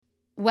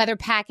Whether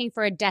packing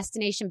for a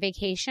destination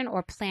vacation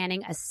or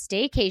planning a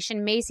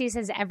staycation, Macy's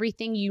has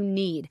everything you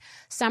need.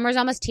 Summer's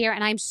almost here,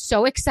 and I'm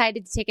so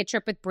excited to take a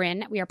trip with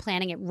Bryn. We are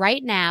planning it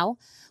right now.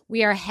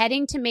 We are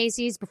heading to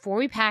Macy's before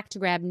we pack to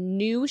grab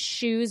new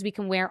shoes we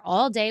can wear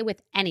all day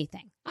with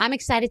anything. I'm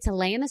excited to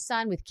lay in the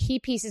sun with key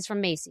pieces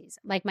from Macy's,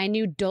 like my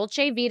new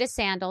Dolce Vita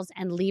sandals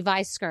and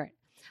Levi's skirt.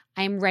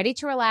 I am ready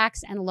to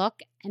relax and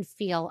look and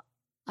feel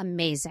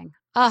amazing.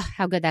 Oh,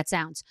 how good that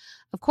sounds.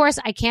 Of course,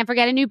 I can't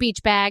forget a new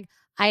beach bag.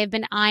 I have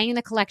been eyeing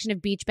the collection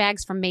of beach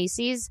bags from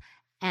Macy's,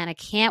 and I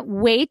can't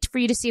wait for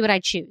you to see what I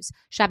choose.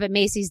 Shop at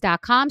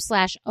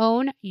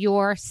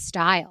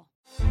Macys.com/ownyourstyle.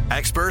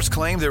 Experts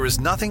claim there is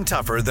nothing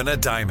tougher than a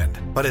diamond.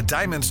 But at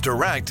Diamonds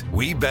Direct,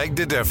 we beg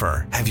to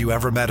differ. Have you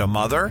ever met a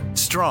mother?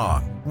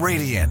 Strong,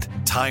 radiant,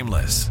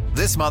 timeless.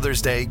 This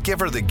Mother's Day, give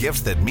her the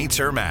gift that meets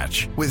her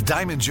match. With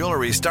diamond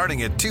jewelry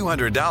starting at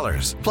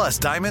 $200. Plus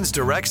Diamonds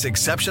Direct's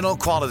exceptional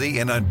quality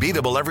and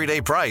unbeatable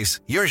everyday price,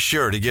 you're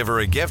sure to give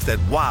her a gift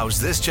that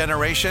wows this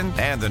generation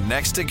and the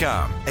next to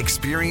come.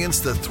 Experience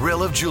the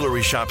thrill of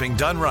jewelry shopping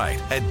done right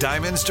at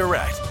Diamonds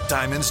Direct.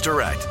 Diamonds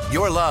Direct.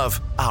 Your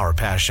love, our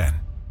passion.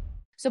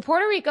 So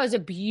Puerto Rico is a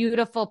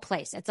beautiful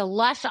place. It's a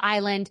lush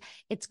island.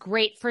 It's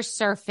great for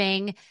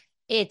surfing.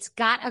 It's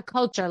got a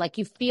culture. Like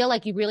you feel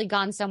like you've really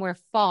gone somewhere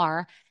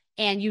far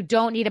and you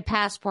don't need a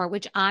passport,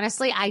 which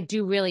honestly, I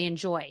do really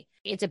enjoy.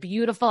 It's a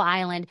beautiful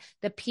island.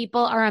 The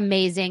people are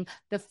amazing.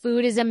 The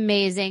food is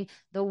amazing.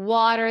 The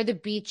water, the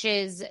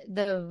beaches,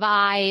 the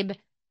vibe.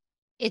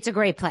 It's a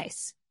great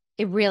place.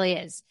 It really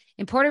is.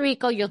 In Puerto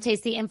Rico, you'll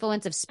taste the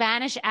influence of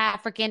Spanish,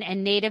 African,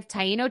 and native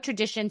Taino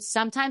traditions,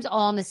 sometimes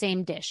all in the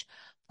same dish.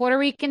 Puerto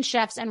Rican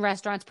chefs and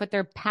restaurants put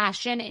their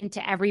passion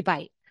into every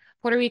bite.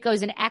 Puerto Rico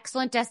is an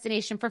excellent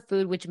destination for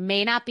food, which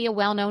may not be a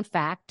well-known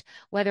fact.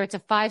 Whether it's a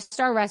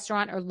 5-star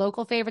restaurant or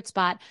local favorite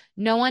spot,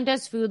 no one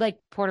does food like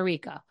Puerto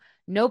Rico.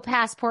 No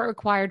passport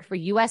required for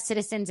U.S.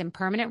 citizens and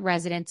permanent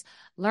residents.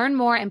 Learn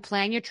more and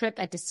plan your trip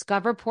at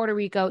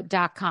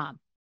discoverpuertorico.com.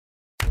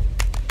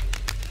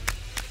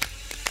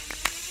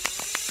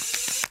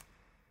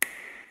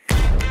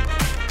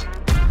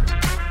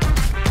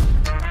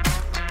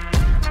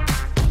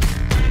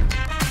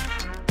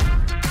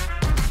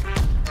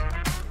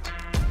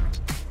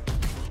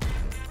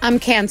 I'm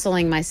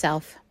canceling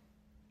myself.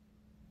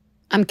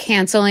 I'm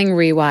canceling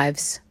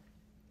Rewives.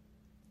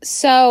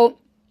 So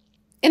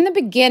in the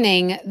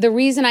beginning, the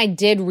reason I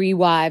did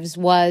Rewives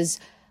was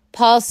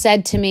Paul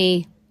said to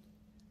me,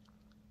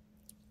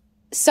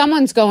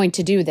 someone's going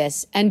to do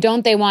this, and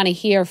don't they want to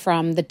hear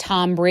from the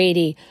Tom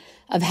Brady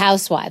of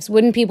Housewives?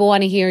 Wouldn't people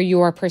want to hear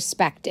your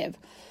perspective?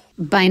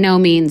 By no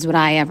means would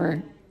I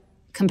ever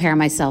compare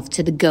myself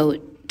to the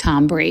GOAT,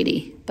 Tom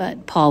Brady,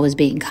 but Paul was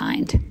being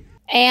kind.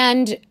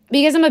 And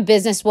because I'm a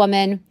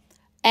businesswoman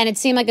and it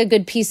seemed like a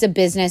good piece of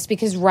business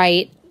because,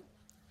 right,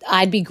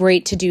 I'd be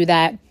great to do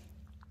that.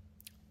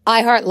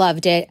 iHeart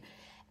loved it.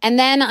 And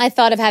then I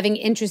thought of having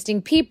interesting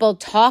people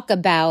talk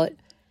about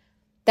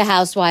the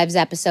Housewives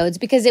episodes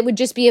because it would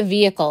just be a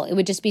vehicle. It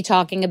would just be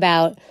talking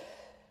about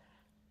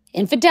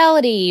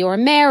infidelity or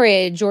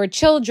marriage or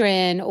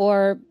children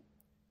or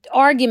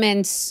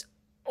arguments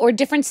or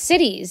different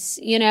cities,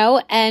 you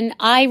know? And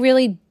I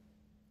really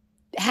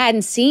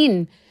hadn't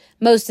seen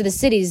most of the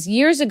cities.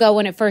 Years ago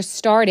when it first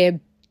started,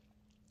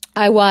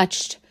 I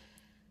watched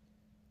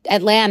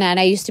Atlanta and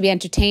I used to be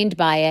entertained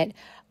by it.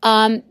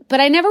 But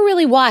I never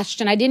really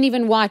watched, and I didn't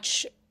even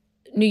watch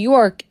New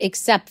York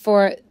except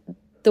for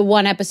the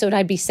one episode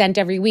I'd be sent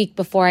every week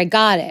before I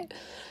got it.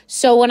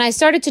 So when I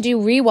started to do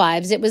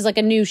Rewives, it was like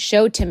a new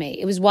show to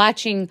me. It was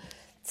watching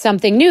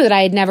something new that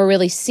I had never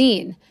really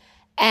seen.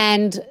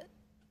 And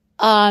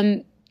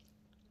I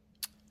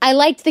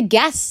liked the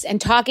guests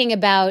and talking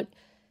about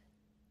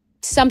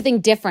something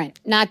different,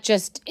 not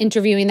just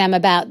interviewing them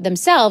about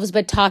themselves,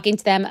 but talking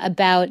to them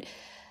about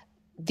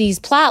these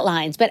plot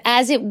lines. But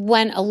as it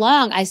went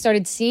along, I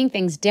started seeing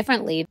things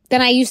differently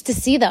than I used to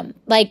see them.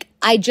 Like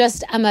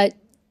I'm a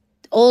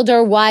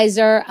older,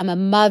 wiser, I'm a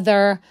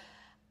mother.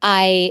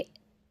 I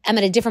am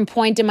at a different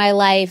point in my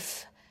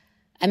life.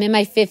 I'm in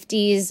my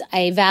 50s.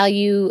 I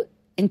value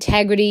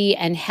integrity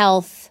and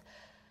health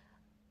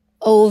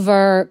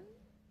over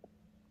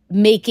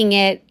making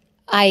it.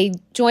 I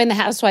joined the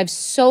Housewives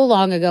so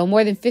long ago,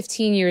 more than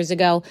 15 years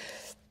ago,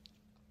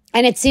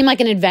 and it seemed like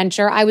an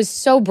adventure. I was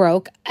so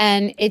broke,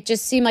 and it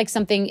just seemed like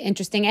something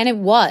interesting, and it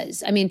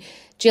was. I mean,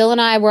 Jill and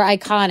I were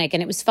iconic,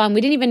 and it was fun.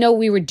 We didn't even know what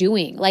we were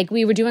doing. Like,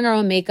 we were doing our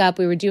own makeup.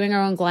 We were doing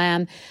our own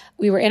glam.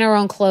 We were in our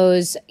own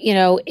clothes. You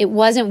know, it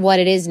wasn't what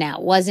it is now.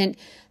 It wasn't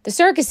the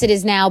circus it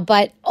is now,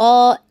 but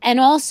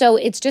also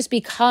it's just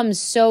become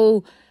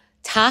so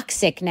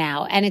toxic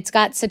now, and it's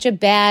got such a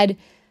bad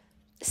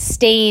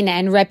stain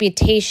and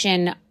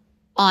reputation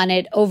on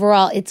it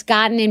overall. It's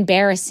gotten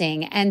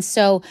embarrassing. And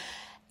so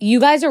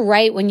you guys are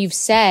right when you've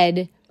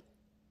said,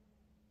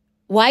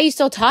 why are you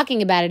still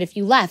talking about it if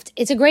you left?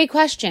 It's a great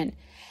question.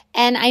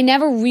 And I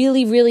never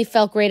really, really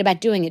felt great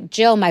about doing it.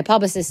 Jill, my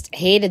publicist,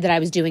 hated that I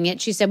was doing it.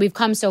 She said, we've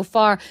come so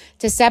far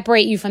to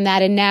separate you from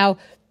that. And now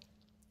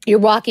you're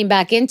walking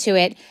back into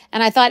it.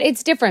 And I thought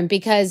it's different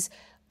because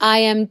I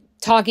am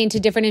talking to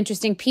different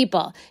interesting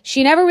people.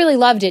 She never really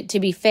loved it, to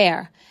be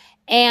fair.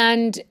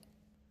 And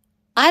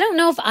I don't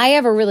know if I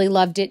ever really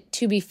loved it,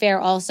 to be fair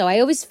also. I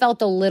always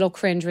felt a little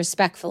cringe,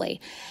 respectfully.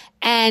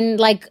 And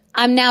like,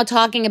 I'm now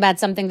talking about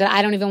something that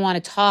I don't even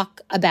want to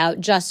talk about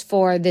just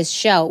for this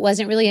show. It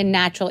wasn't really a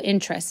natural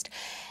interest.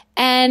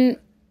 And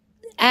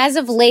as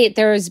of late,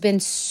 there has been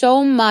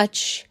so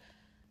much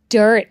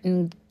dirt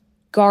and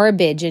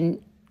garbage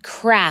and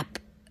crap,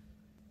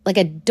 like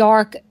a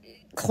dark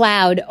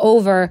cloud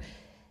over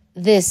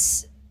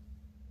this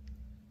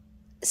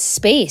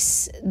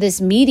space, this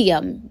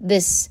medium,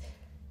 this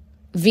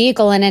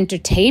vehicle and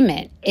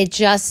entertainment. It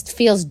just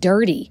feels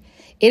dirty.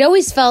 It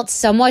always felt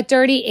somewhat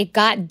dirty. It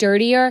got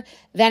dirtier,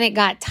 then it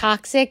got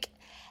toxic,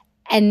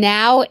 and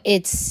now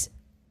it's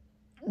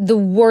the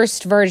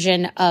worst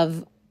version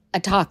of a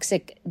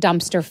toxic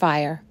dumpster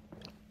fire.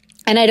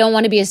 And I don't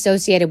want to be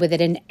associated with it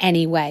in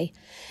any way.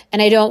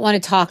 And I don't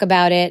want to talk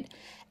about it.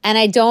 And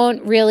I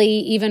don't really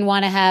even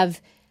want to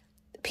have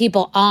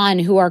people on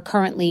who are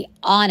currently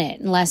on it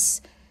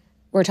unless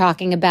we're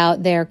talking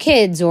about their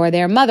kids or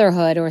their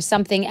motherhood or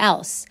something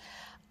else.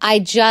 I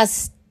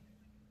just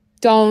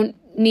don't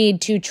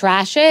need to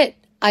trash it.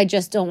 I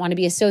just don't want to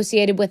be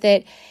associated with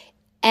it.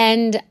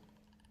 And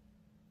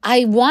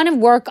I want to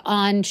work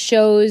on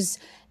shows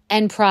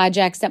and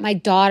projects that my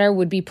daughter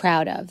would be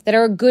proud of, that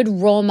are a good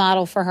role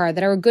model for her,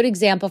 that are a good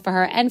example for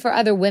her and for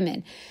other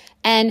women.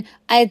 And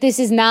this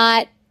is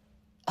not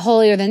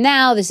holier than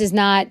thou. This is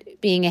not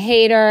being a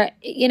hater.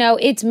 You know,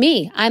 it's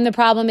me. I'm the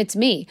problem. It's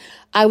me.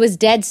 I was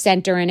dead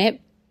center in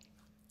it.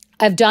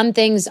 I've done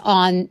things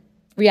on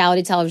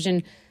reality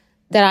television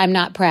that I'm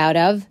not proud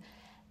of.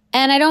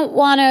 And I don't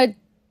want to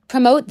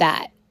promote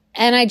that.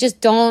 And I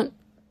just don't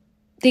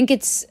think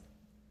it's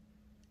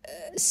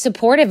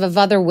supportive of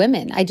other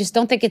women. I just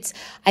don't think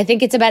I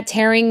think it's about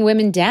tearing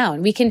women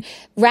down. We can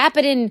wrap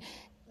it in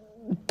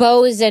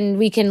bows and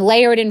we can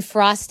layer it in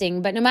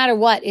frosting, but no matter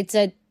what, it's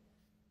a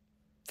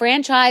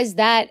franchise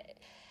that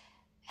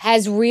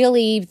has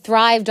really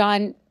thrived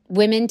on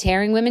women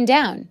tearing women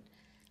down.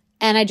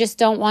 And I just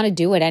don't want to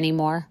do it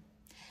anymore.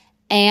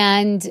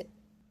 And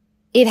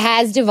it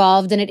has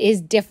devolved and it is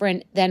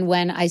different than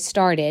when I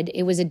started.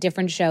 It was a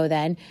different show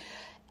then.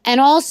 And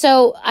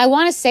also, I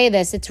want to say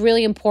this, it's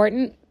really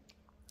important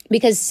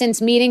because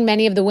since meeting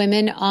many of the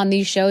women on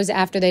these shows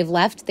after they've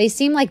left, they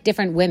seem like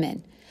different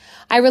women.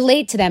 I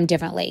relate to them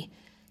differently.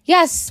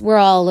 Yes, we're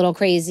all a little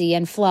crazy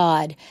and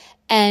flawed.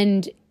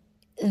 And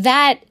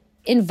that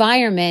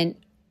environment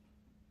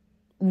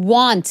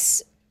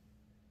wants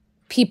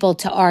people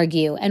to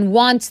argue and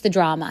wants the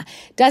drama,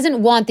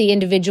 doesn't want the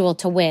individual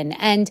to win.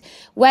 And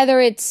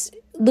whether it's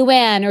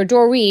Luann or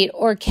Dorit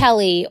or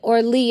Kelly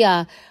or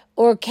Leah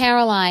or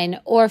Caroline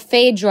or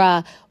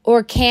Phaedra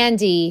or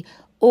Candy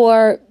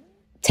or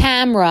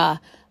Tamra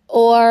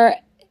or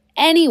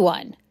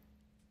anyone,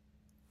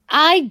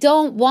 I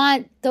don't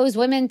want those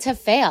women to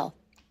fail.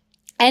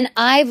 And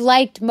I've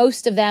liked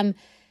most of them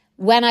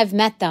when I've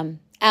met them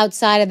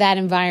outside of that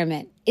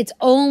environment. It's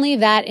only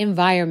that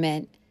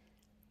environment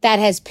that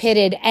has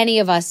pitted any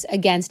of us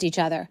against each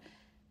other.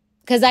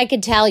 Because I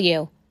could tell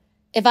you,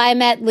 if I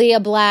met Leah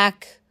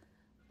Black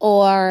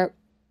or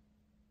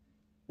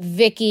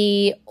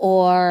Vicky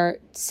or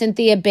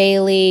Cynthia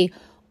Bailey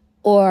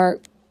or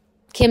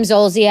Kim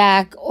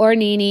Zolciak or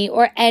Nene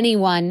or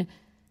anyone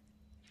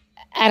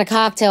at a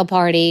cocktail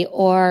party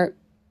or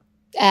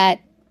at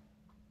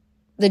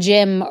the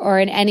gym or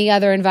in any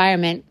other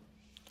environment,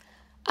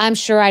 I'm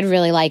sure I'd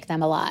really like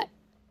them a lot.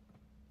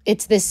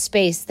 It's this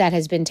space that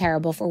has been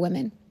terrible for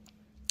women.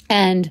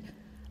 And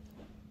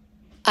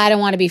I don't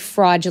want to be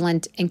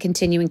fraudulent in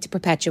continuing to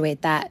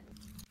perpetuate that.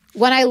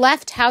 When I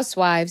left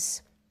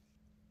Housewives,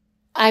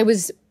 I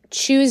was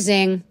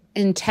choosing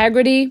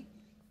integrity,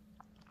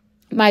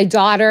 my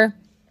daughter,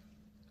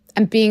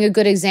 and being a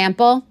good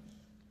example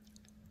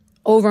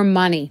over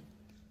money.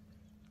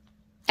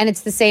 And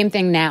it's the same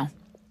thing now.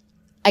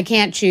 I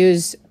can't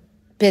choose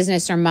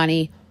business or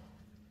money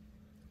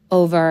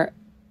over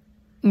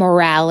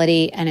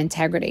morality and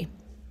integrity.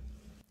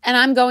 And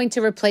I'm going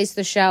to replace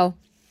the show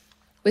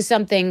with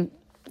something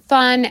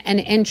fun and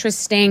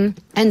interesting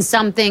and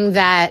something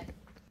that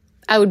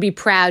I would be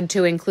proud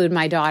to include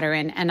my daughter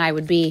in, and I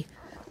would be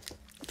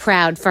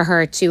proud for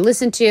her to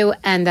listen to,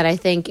 and that I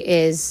think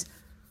is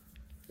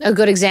a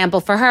good example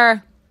for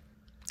her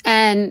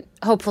and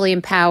hopefully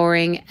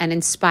empowering and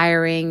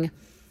inspiring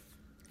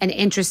and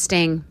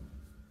interesting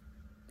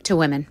to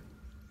women.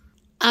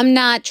 I'm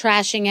not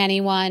trashing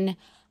anyone.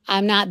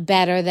 I'm not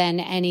better than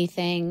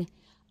anything.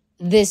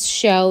 This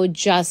show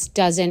just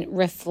doesn't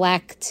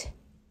reflect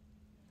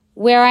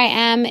where I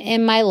am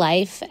in my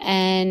life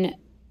and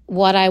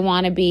what I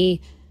want to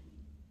be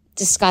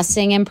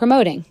discussing and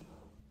promoting.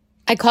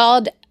 I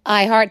called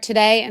iHeart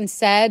today and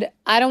said,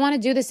 I don't want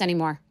to do this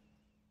anymore.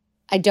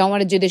 I don't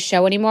want to do this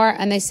show anymore.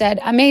 And they said,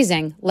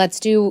 amazing. Let's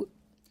do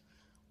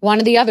one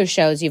of the other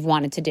shows you've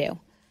wanted to do.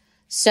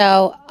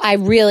 So I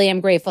really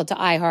am grateful to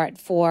iHeart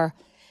for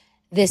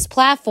this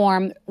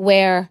platform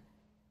where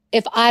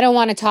if I don't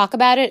want to talk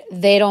about it,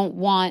 they don't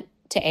want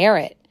to air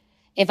it.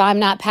 If I'm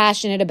not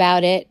passionate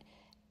about it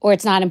or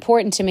it's not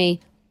important to me,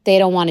 they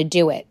don't want to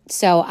do it.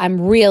 So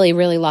I'm really,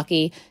 really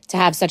lucky to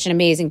have such an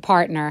amazing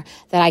partner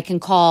that I can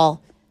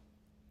call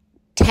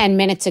 10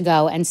 minutes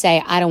ago and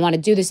say, I don't want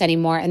to do this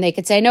anymore. And they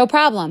could say, no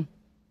problem.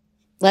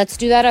 Let's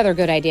do that other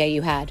good idea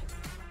you had.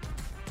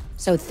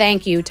 So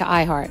thank you to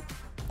iHeart.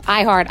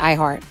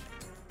 iHeart.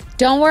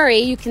 Don't worry,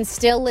 you can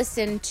still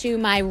listen to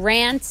my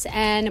rants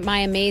and my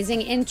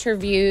amazing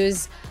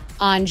interviews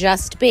on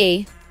Just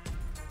Be.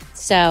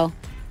 So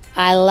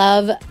I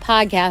love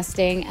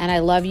podcasting and I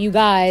love you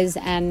guys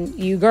and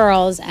you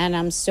girls, and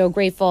I'm so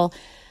grateful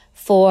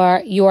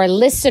for your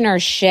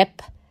listenership.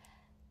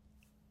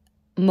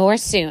 More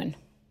soon.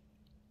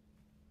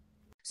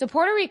 So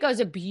Puerto Rico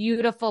is a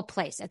beautiful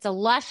place. It's a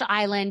lush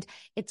island.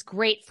 It's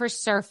great for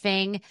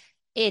surfing.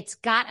 It's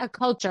got a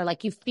culture.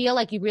 Like, you feel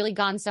like you've really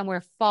gone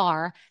somewhere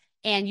far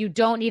and you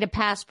don't need a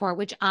passport,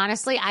 which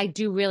honestly, I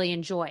do really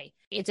enjoy.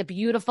 It's a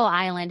beautiful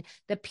island.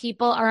 The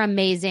people are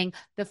amazing.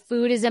 The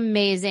food is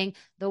amazing.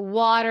 The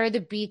water,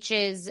 the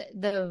beaches,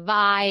 the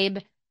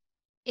vibe.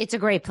 It's a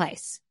great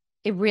place.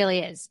 It really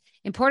is.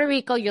 In Puerto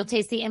Rico, you'll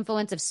taste the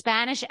influence of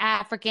Spanish,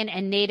 African,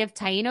 and native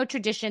Taino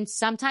traditions,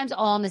 sometimes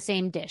all in the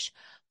same dish.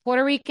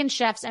 Puerto Rican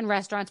chefs and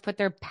restaurants put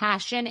their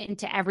passion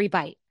into every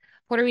bite.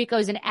 Puerto Rico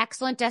is an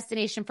excellent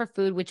destination for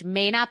food, which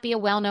may not be a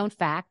well-known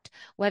fact.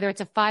 Whether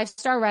it's a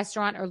 5-star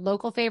restaurant or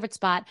local favorite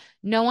spot,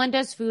 no one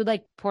does food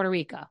like Puerto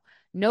Rico.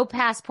 No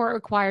passport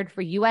required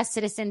for U.S.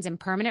 citizens and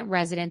permanent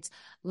residents.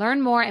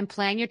 Learn more and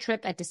plan your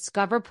trip at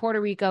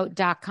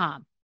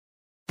discoverpuertorico.com.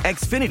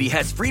 Xfinity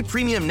has free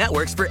premium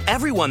networks for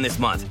everyone this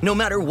month, no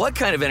matter what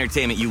kind of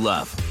entertainment you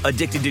love.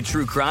 Addicted to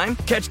true crime?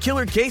 Catch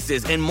killer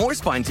cases and more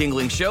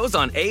spine-tingling shows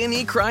on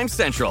A&E Crime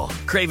Central.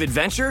 Crave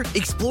adventure?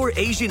 Explore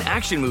Asian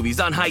action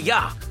movies on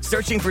Hi-YAH.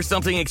 Searching for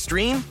something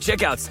extreme?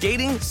 Check out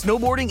skating,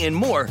 snowboarding, and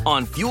more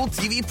on Fuel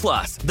TV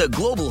Plus, the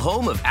global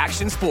home of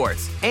action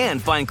sports.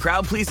 And find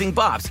crowd-pleasing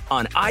bops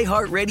on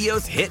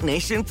iHeartRadio's Hit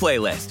Nation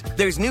playlist.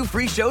 There's new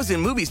free shows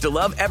and movies to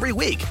love every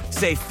week.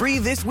 Say free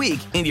this week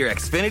in your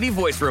Xfinity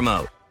voice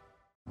remote.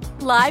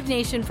 Live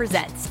Nation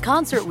presents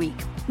Concert Week.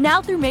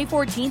 Now through May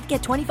 14th,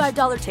 get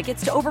 $25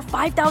 tickets to over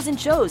 5,000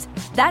 shows.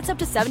 That's up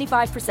to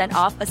 75%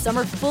 off a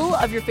summer full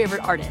of your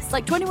favorite artists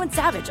like 21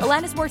 Savage,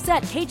 Alanis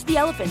Morissette, Cage the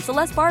Elephant,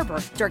 Celeste Barber,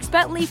 Dierks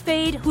Bentley,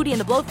 Fade, Hootie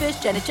and the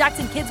Blowfish, Janet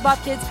Jackson, Kids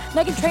Bop Kids,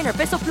 Meghan Trainor,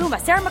 Peso Pluma,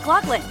 Sarah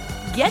McLachlan.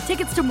 Get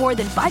tickets to more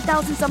than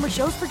 5,000 summer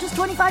shows for just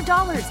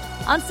 $25.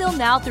 Until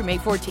now through May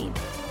 14th.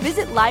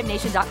 Visit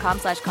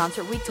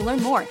LiveNation.com/Concert Week to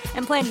learn more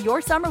and plan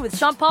your summer with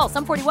Sean Paul,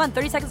 Sum 41,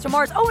 30 Seconds to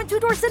Mars, and Two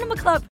Door Cinema Club.